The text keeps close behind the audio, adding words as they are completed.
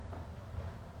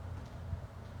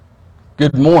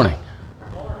Good morning.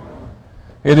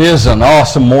 It is an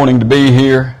awesome morning to be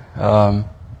here.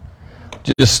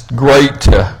 Just great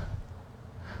to,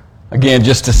 again,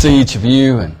 just to see each of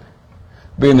you and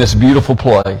be in this beautiful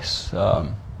place.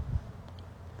 You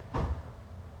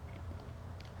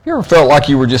ever felt like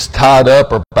you were just tied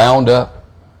up or bound up?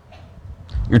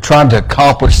 You're trying to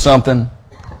accomplish something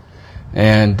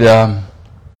and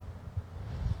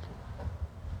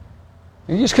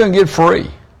you just couldn't get free.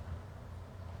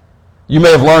 You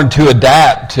may have learned to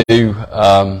adapt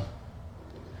to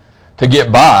get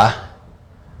by.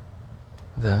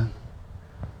 The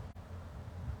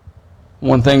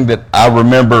one thing that I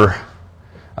remember,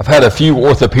 I've had a few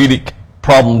orthopedic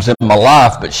problems in my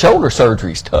life, but shoulder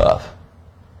surgery is tough.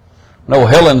 I know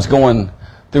Helen's going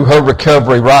through her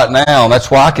recovery right now, and that's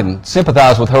why I can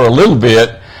sympathize with her a little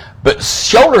bit. But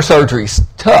shoulder surgery is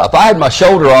tough. I had my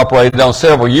shoulder operated on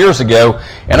several years ago,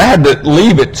 and I had to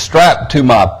leave it strapped to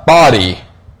my body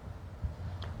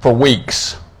for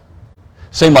weeks.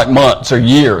 Seemed like months or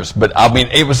years, but I mean,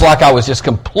 it was like I was just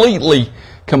completely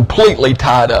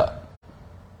tied up.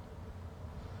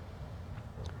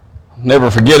 I'll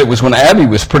never forget, it was when Abby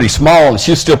was pretty small, and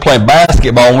she was still playing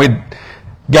basketball, and we'd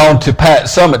gone to Pat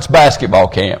Summitt's basketball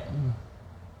camp.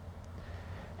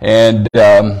 And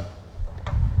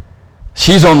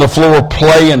she's on the floor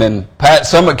playing, and Pat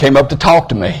Summitt came up to talk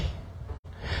to me.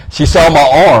 She saw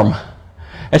my arm,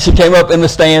 and she came up in the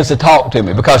stands to talk to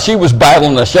me because she was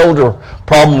battling a shoulder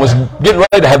problem, was getting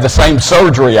ready to have the same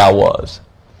surgery I was.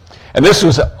 And this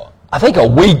was, I think, a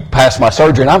week past my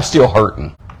surgery, and I'm still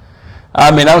hurting.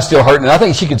 I mean, I was still hurting, and I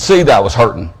think she could see that I was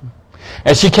hurting.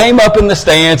 And she came up in the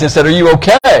stands and said, "Are you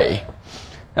okay?"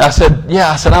 And I said,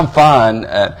 "Yeah." I said, "I'm fine."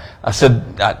 I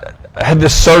said, I had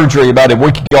this surgery about a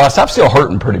week ago. I said, "I'm still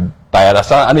hurting pretty bad." I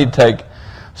said, "I need to take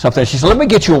something." She said, "Let me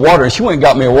get you a water." And she went and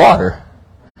got me a water.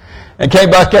 And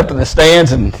came back up in the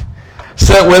stands and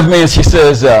sat with me, and she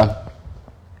says, "I'm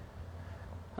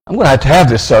going to have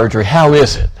this surgery. How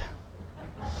is it?"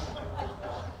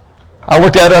 I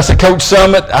looked at her, I said, "Coach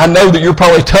Summitt, I know that you're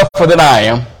probably tougher than I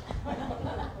am."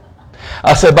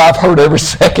 I said, "But I've hurt every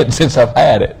second since I've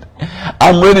had it.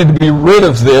 I'm ready to be rid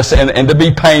of this and to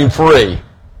be pain-free."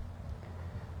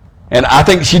 And I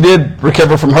think she did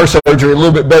recover from her surgery a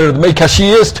little bit better than me because she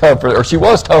is tougher, or she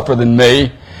was tougher than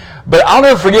me. But I'll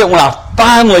never forget when I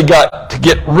finally got to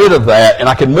get rid of that and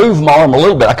I could move my arm a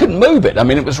little bit. I couldn't move it. I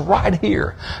mean, it was right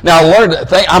here. Now, I learned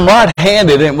that I'm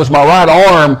right-handed and it was my right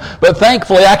arm, but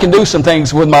thankfully I can do some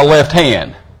things with my left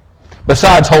hand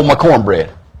besides hold my cornbread.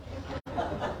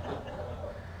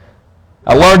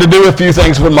 I learned to do a few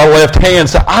things with my left hand,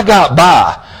 so I got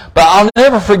by. But I'll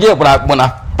never forget when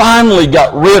I finally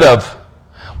got rid of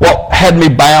what had me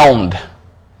bound,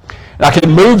 and I could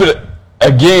move it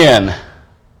again,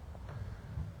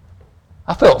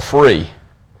 I felt free.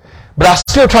 But I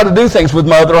still tried to do things with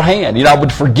my other hand. You know, I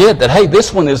would forget that, hey,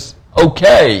 this one is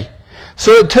okay.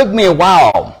 So it took me a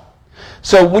while.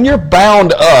 So when you're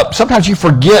bound up, sometimes you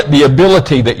forget the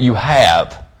ability that you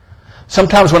have.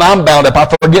 Sometimes when I'm bound up, I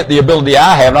forget the ability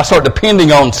I have, and I start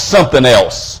depending on something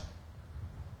else.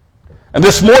 And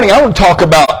this morning, I want to talk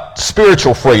about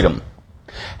spiritual freedom.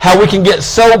 How we can get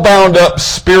so bound up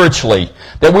spiritually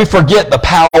that we forget the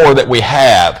power that we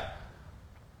have.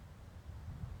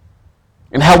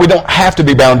 And how we don't have to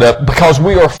be bound up because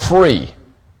we are free.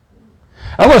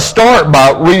 I'm going to start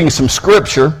by reading some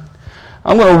scripture.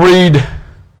 I'm going to read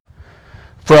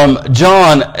from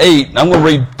John 8. I'm going to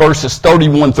read verses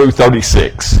 31 through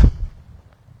 36.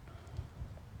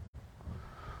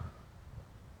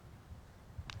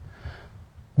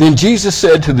 Then Jesus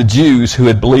said to the Jews who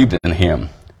had believed in him,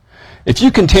 "If you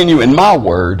continue in my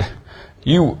word,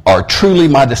 you are truly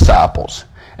my disciples,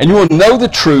 and you will know the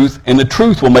truth, and the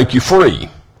truth will make you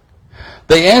free."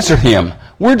 They answered him,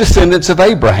 "We're descendants of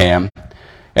Abraham,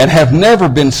 and have never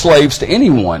been slaves to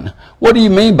anyone. What do you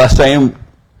mean by saying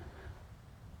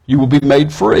you will be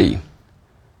made free?"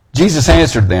 Jesus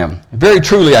answered them, "Very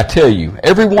truly I tell you,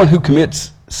 everyone who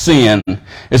commits sin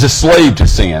is a slave to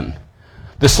sin.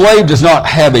 The slave does not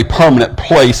have a permanent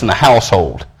place in the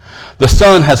household. The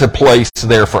son has a place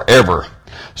there forever.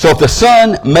 So if the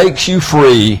Son makes you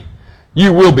free,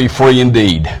 you will be free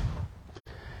indeed."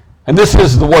 And this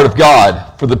is the word of God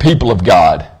for the people of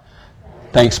God.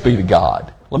 Thanks be to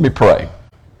God. Let me pray.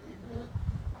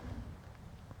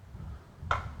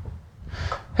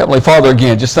 Heavenly Father,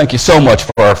 again, just thank you so much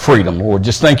for our freedom, Lord.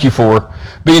 Just thank you for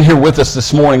being here with us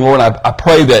this morning, Lord. I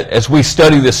pray that as we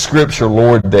study this scripture,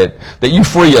 Lord, that you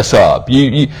free us up.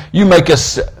 You make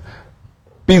us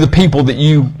be the people that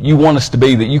you want us to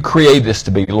be, that you created us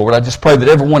to be, Lord. I just pray that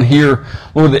everyone here,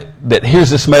 Lord, that hears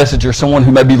this message, or someone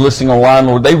who may be listening online,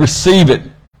 Lord, they receive it,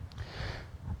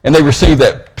 and they receive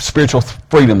that spiritual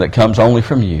freedom that comes only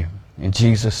from you. In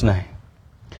Jesus' name,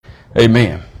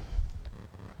 amen.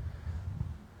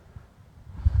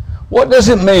 What does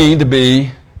it mean to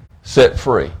be set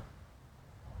free?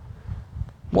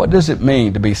 What does it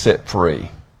mean to be set free?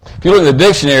 If you look at the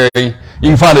dictionary, you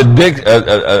can find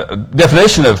a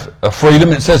definition of freedom.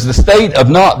 It says the state of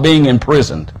not being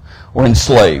imprisoned or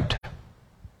enslaved.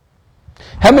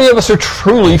 How many of us are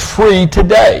truly free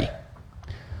today?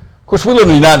 Of course, we live in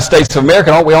the United States of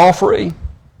America. Aren't we all free?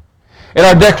 In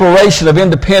our Declaration of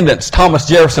Independence, Thomas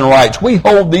Jefferson writes, "We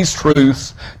hold these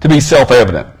truths to be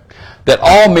self-evident, that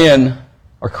all men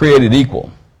are created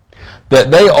equal, that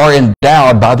they are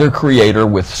endowed by their Creator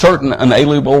with certain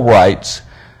unalienable rights,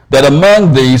 that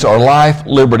among these are life,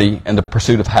 liberty, and the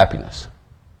pursuit of happiness."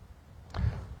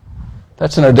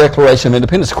 That's in our Declaration of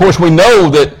Independence. Of course, we know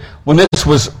that when this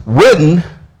was written,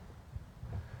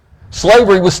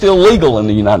 slavery was still legal in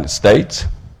the United States.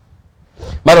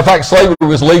 Matter of fact, slavery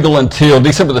was legal until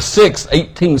December the 6th,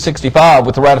 1865,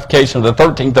 with the ratification of the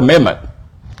 13th Amendment.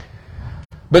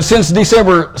 But since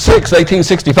December 6th,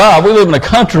 1865, we live in a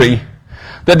country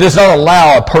that does not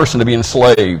allow a person to be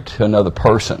enslaved to another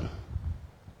person.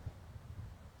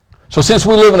 So since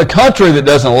we live in a country that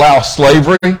doesn't allow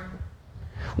slavery,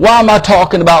 why am I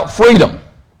talking about freedom?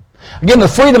 Again, the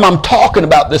freedom I'm talking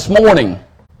about this morning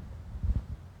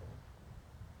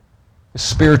is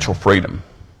spiritual freedom.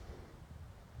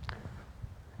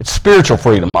 It's spiritual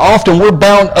freedom. Often we're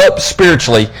bound up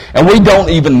spiritually and we don't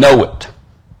even know it.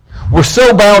 We're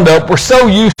so bound up, we're so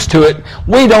used to it,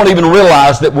 we don't even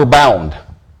realize that we're bound.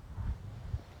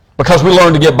 Because we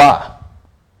learn to get by.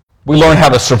 We learn how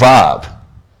to survive.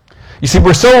 You see,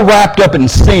 we're so wrapped up in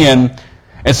sin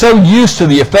and so used to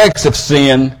the effects of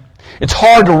sin, it's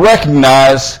hard to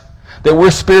recognize that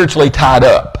we're spiritually tied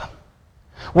up.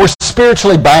 We're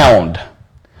spiritually bound.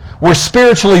 We're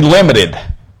spiritually limited.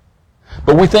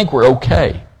 But we think we're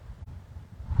okay.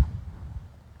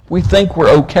 We think we're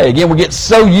okay. Again, we get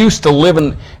so used to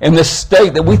living in this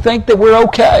state that we think that we're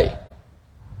okay.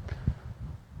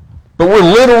 But we're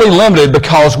literally limited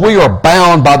because we are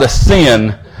bound by the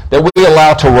sin that we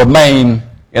allow to remain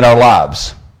in our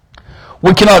lives.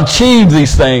 We cannot achieve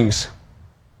these things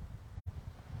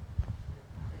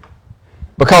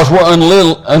because we're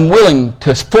unwilling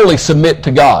to fully submit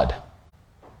to God.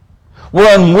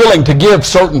 We're unwilling to give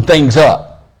certain things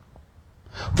up.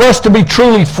 For us to be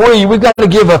truly free, we've got to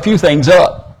give a few things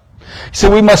up. See,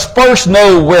 we must first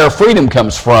know where freedom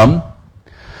comes from.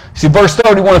 See, verse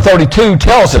 31 and 32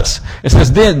 tells us, it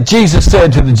says, "Then Jesus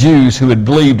said to the Jews who had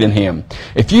believed in him,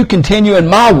 'If you continue in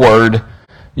my word,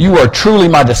 you are truly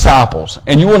my disciples,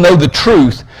 and you will know the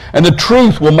truth, and the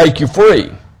truth will make you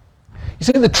free.'" You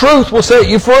see, the truth will set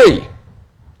you free.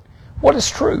 What is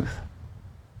truth?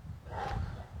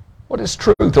 What is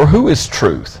truth, or who is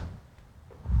truth?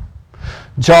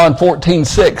 John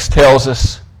 14:6 tells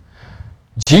us,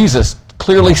 Jesus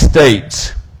clearly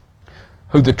states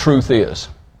who the truth is.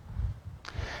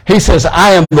 He says,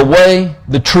 "I am the way,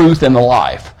 the truth, and the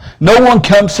life. No one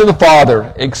comes to the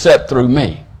Father except through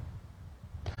me."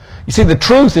 You see, the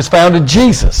truth is found in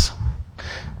Jesus,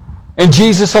 and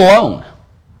Jesus alone.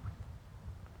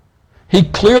 He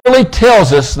clearly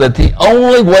tells us that the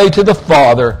only way to the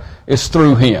Father is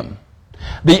through him.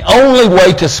 The only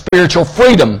way to spiritual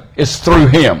freedom is through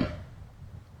him.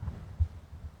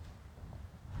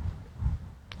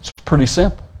 It's pretty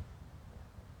simple.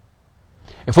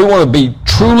 If we want to be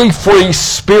truly free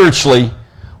spiritually,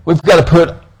 we've got to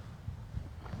put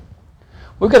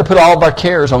all of our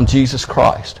cares on Jesus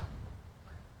Christ.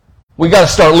 We've got to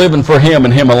start living for him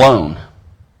and him alone.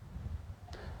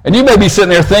 And you may be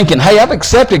sitting there thinking, "Hey, I've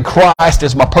accepted Christ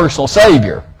as my personal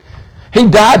Savior. He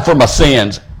died for my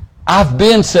sins. I've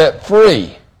been set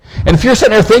free." And if you're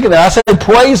sitting there thinking that, I say,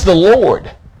 praise the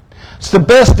Lord. It's the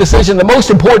best decision, the most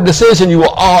important decision you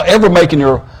will ever make in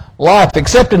your life.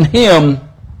 Accepting him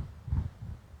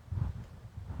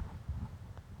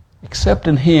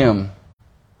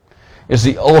is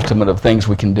the ultimate of things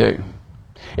we can do.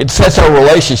 It sets our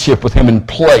relationship with him in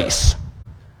place.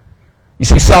 You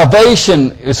see,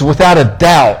 salvation is without a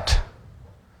doubt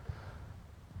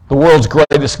the world's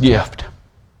greatest gift.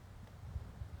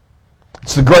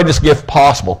 It's the greatest gift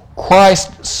possible.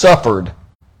 Christ suffered,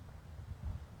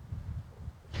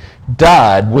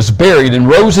 died, was buried, and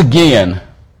rose again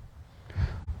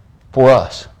for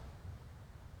us.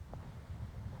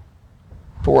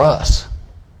 For us.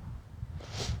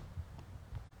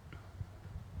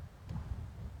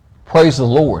 Praise the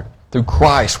Lord. Through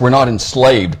Christ, we're not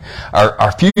enslaved.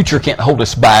 Our future can't hold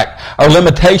us back. Our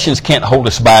limitations can't hold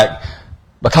us back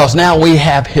because now we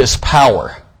have His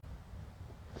power.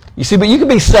 You see, but you can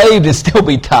be saved and still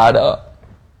be tied up.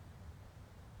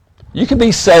 You can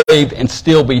be saved and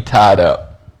still be tied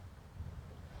up.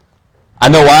 I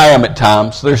know I am at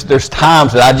times. There's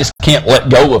times that I just can't let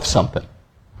go of something.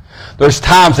 There's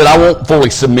times that I won't fully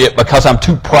submit because I'm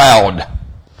too proud.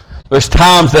 There's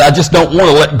times that I just don't want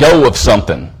to let go of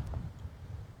something.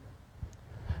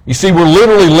 You see, we're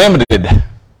literally limited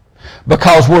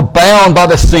because we're bound by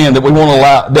the sin that we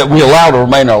allow to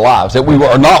remain in our lives, that we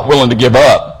are not willing to give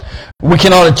up. We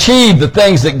cannot achieve the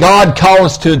things that God calls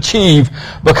us to achieve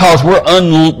because we're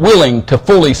unwilling to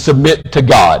fully submit to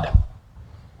God.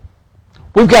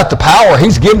 We've got the power.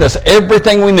 He's given us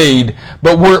everything we need,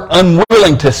 but we're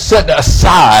unwilling to set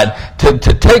aside, to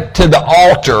take to the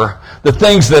altar the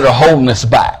things that are holding us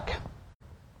back.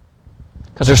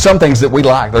 Because there's some things that we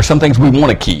like. There's some things we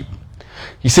want to keep.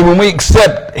 You see, when we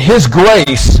accept His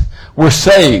grace, we're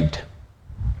saved.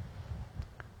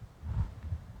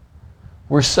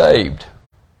 We're saved.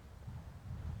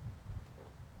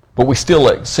 But we still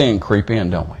let sin creep in,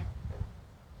 don't we?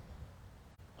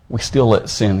 We still let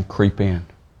sin creep in.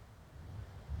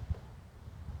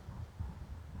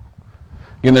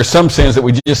 And there's some sins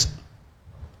that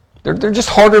they're just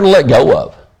harder to let go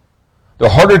of. They're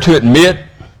harder to admit.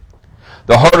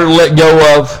 They're harder to let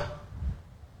go of.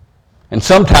 And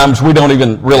sometimes we don't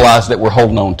even realize that we're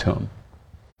holding on to them.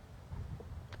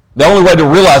 The only way to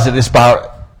realize it is by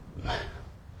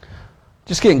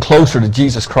just getting closer to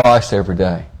Jesus Christ every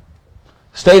day.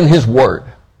 Stay in His Word.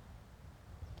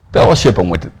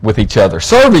 Fellowshipping with each other.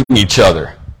 Serving each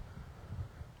other.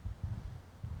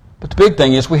 But the big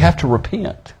thing is we have to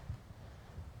repent.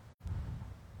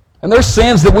 And there's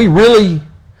sins that we really,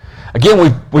 again,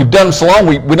 we've done them so long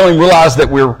we don't even realize that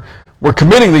we're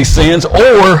committing these sins,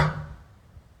 or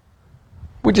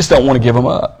we just don't want to give them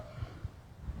up.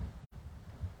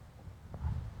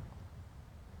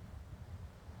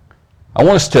 I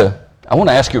want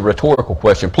to ask you a rhetorical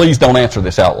question. Please don't answer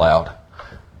this out loud.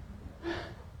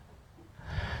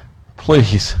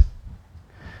 Please.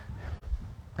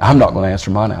 I'm not going to answer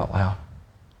mine out loud.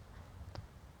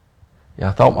 Yeah,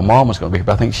 I thought my mom was going to be here,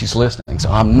 but I think she's listening,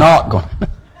 so I'm not going to.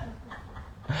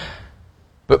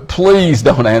 But please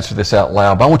don't answer this out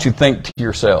loud. But I want you to think to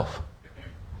yourself.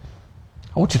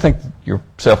 I want you to think to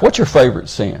yourself, what's your favorite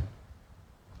sin?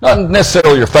 Not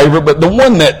necessarily your favorite, but the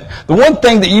one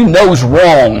thing that you know is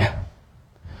wrong,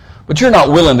 but you're not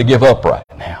willing to give up right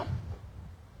now.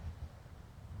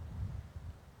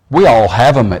 We all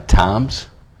have them at times,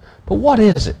 but what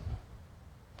is it?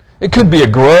 It could be a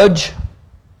grudge.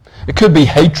 It could be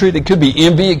hatred. It could be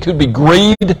envy. It could be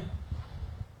greed.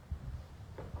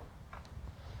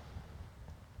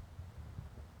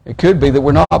 It could be that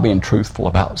we're not being truthful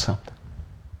about something.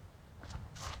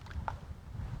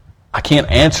 I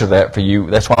can't answer that for you.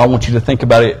 That's why I want you to think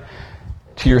about it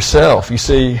to yourself. You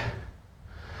see,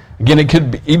 again, it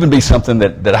could even be something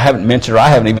that I haven't mentioned or I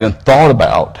haven't even thought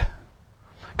about,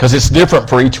 because it's different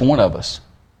for each one of us.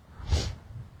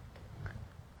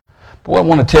 But what I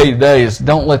want to tell you today is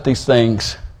don't let these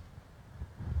things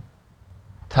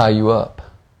tie you up.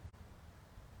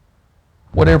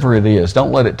 Whatever it is,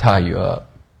 don't let it tie you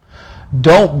up.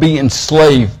 Don't be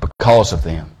enslaved because of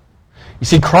them. You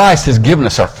see, Christ has given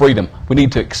us our freedom. We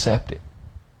need to accept it.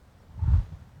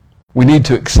 We need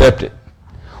to accept it.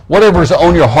 Whatever is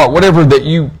on your heart, whatever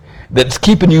that's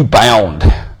keeping you bound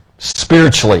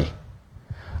spiritually,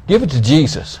 give it to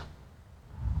Jesus.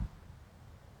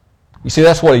 You see,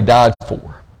 that's what He died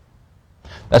for.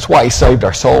 That's why He saved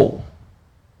our soul.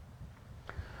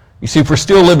 You see, if we're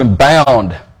still living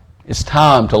bound, it's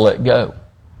time to let go.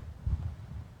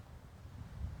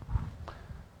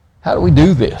 How do we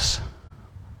do this?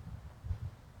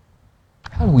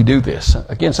 How do we do this?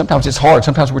 Again, sometimes it's hard.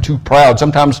 Sometimes we're too proud.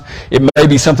 Sometimes it may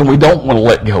be something we don't want to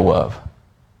let go of.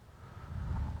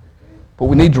 But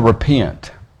we need to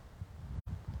repent.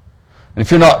 And if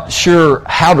you're not sure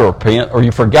how to repent, or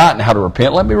you've forgotten how to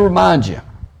repent, let me remind you.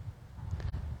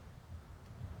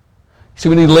 See,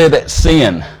 we need to lay that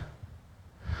sin,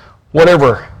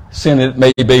 whatever sin it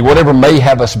may be, whatever may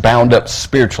have us bound up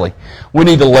spiritually, we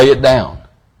need to lay it down.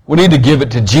 We need to give it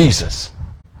to Jesus.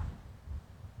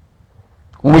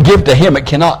 When we give to Him, it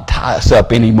cannot tie us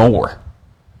up anymore.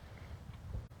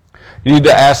 You need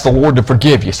to ask the Lord to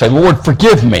forgive you. Say, Lord,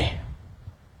 forgive me.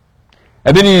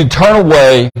 And then you need to turn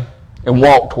away and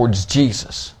walk towards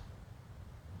Jesus.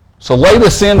 So lay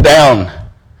the sin down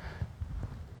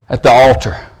at the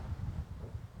altar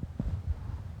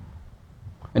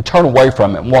and turn away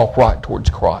from it and walk right towards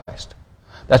Christ.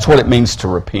 That's what it means to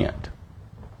repent.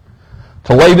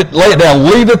 To lay it down,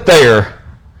 leave it there,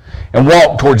 and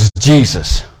walk towards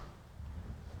Jesus.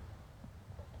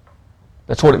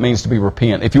 That's what it means to be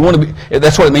repent. If you want to be,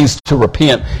 that's what it means to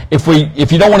repent. If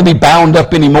you don't want to be bound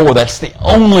up anymore, that's the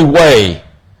only way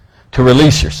to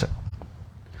release yourself,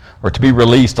 or to be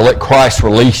released, to let Christ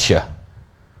release you.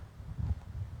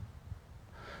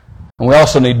 And we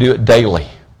also need to do it daily.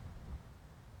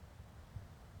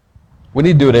 We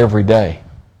need to do it every day.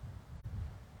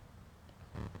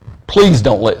 Please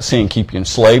don't let sin keep you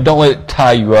enslaved. Don't let it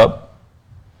tie you up.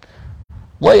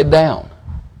 Lay it down.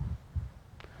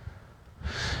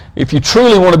 If you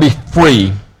truly want to be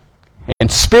free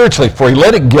and spiritually free,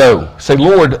 let it go. Say,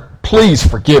 Lord, please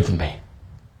forgive me.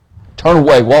 Turn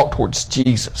away, walk towards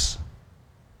Jesus.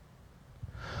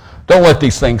 Don't let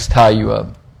these things tie you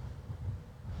up.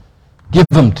 Give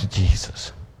them to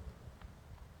Jesus.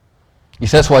 He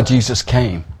says that's why Jesus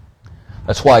came.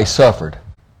 That's why he suffered.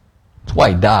 That's why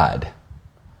he died.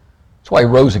 That's why he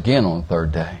rose again on the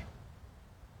third day.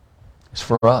 It's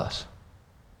for us.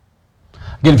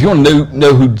 Again, if you want to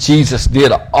know who Jesus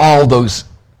did all those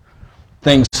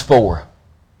things for,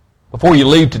 before you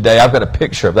leave today, I've got a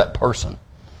picture of that person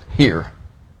here.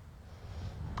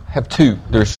 I have two.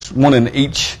 There's one in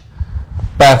each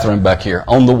bathroom back here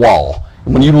on the wall.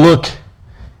 And when you look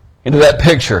into that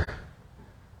picture,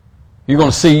 you're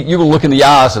going to look in the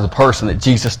eyes of the person that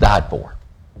Jesus died for.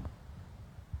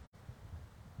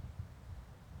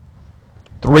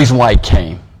 The reason why he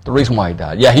came. The reason why he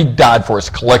died. Yeah, he died for us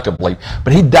collectively,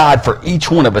 but he died for each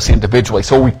one of us individually,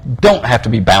 so we don't have to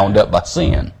be bound up by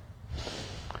sin.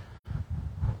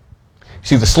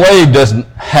 See, the slave doesn't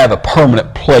have a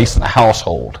permanent place in the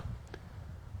household,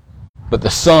 but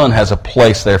the son has a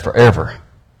place there forever.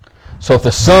 So if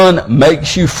the Son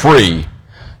makes you free,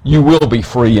 you will be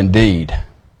free indeed.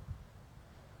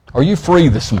 Are you free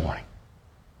this morning?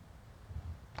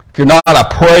 If you're not, I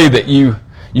pray that you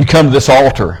come to this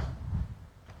altar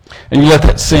and you let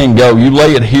that sin go. You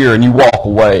lay it here and you walk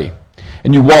away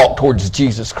and you walk towards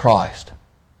Jesus Christ.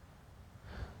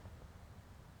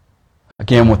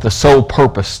 Again, with the sole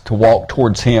purpose to walk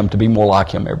towards Him, to be more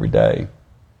like Him every day.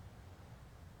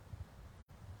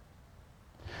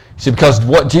 See, because of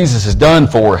what Jesus has done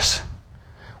for us,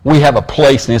 we have a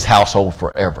place in His household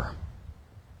forever.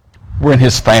 We're in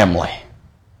His family.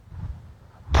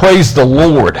 Praise the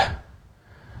Lord.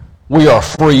 We are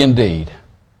free indeed.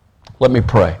 Let me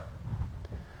pray.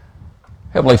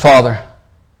 Heavenly Father,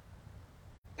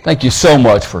 thank you so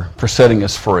much for setting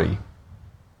us free.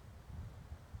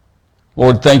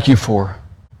 Lord, thank you for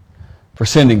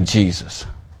sending Jesus.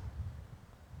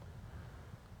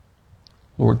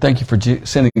 Lord, thank you for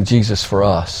sending Jesus for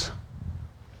us.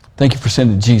 Thank you for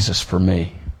sending Jesus for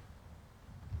me.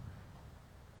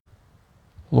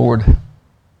 Lord,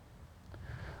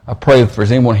 I pray if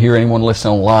there's anyone here, anyone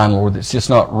listening online, Lord, that's just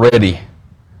not ready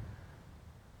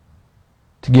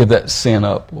to give that sin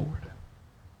up, Lord.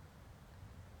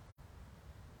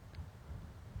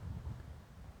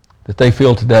 That they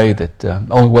feel today that the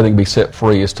only way they can be set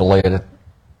free is to lay it at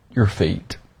your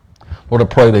feet. Lord, I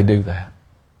pray they do that.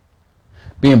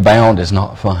 Being bound is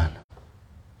not fun.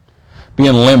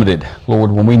 Being limited,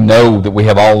 Lord, when we know that we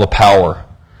have all the power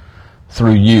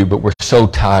through you, but we're so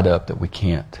tied up that we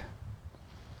can't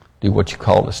do what you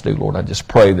called us to do, Lord. I just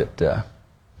pray that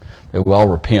we all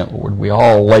repent, Lord. We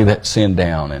all lay that sin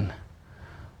down, and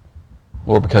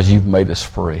Lord, because you've made us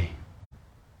free.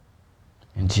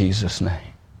 In Jesus'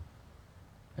 name,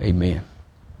 amen.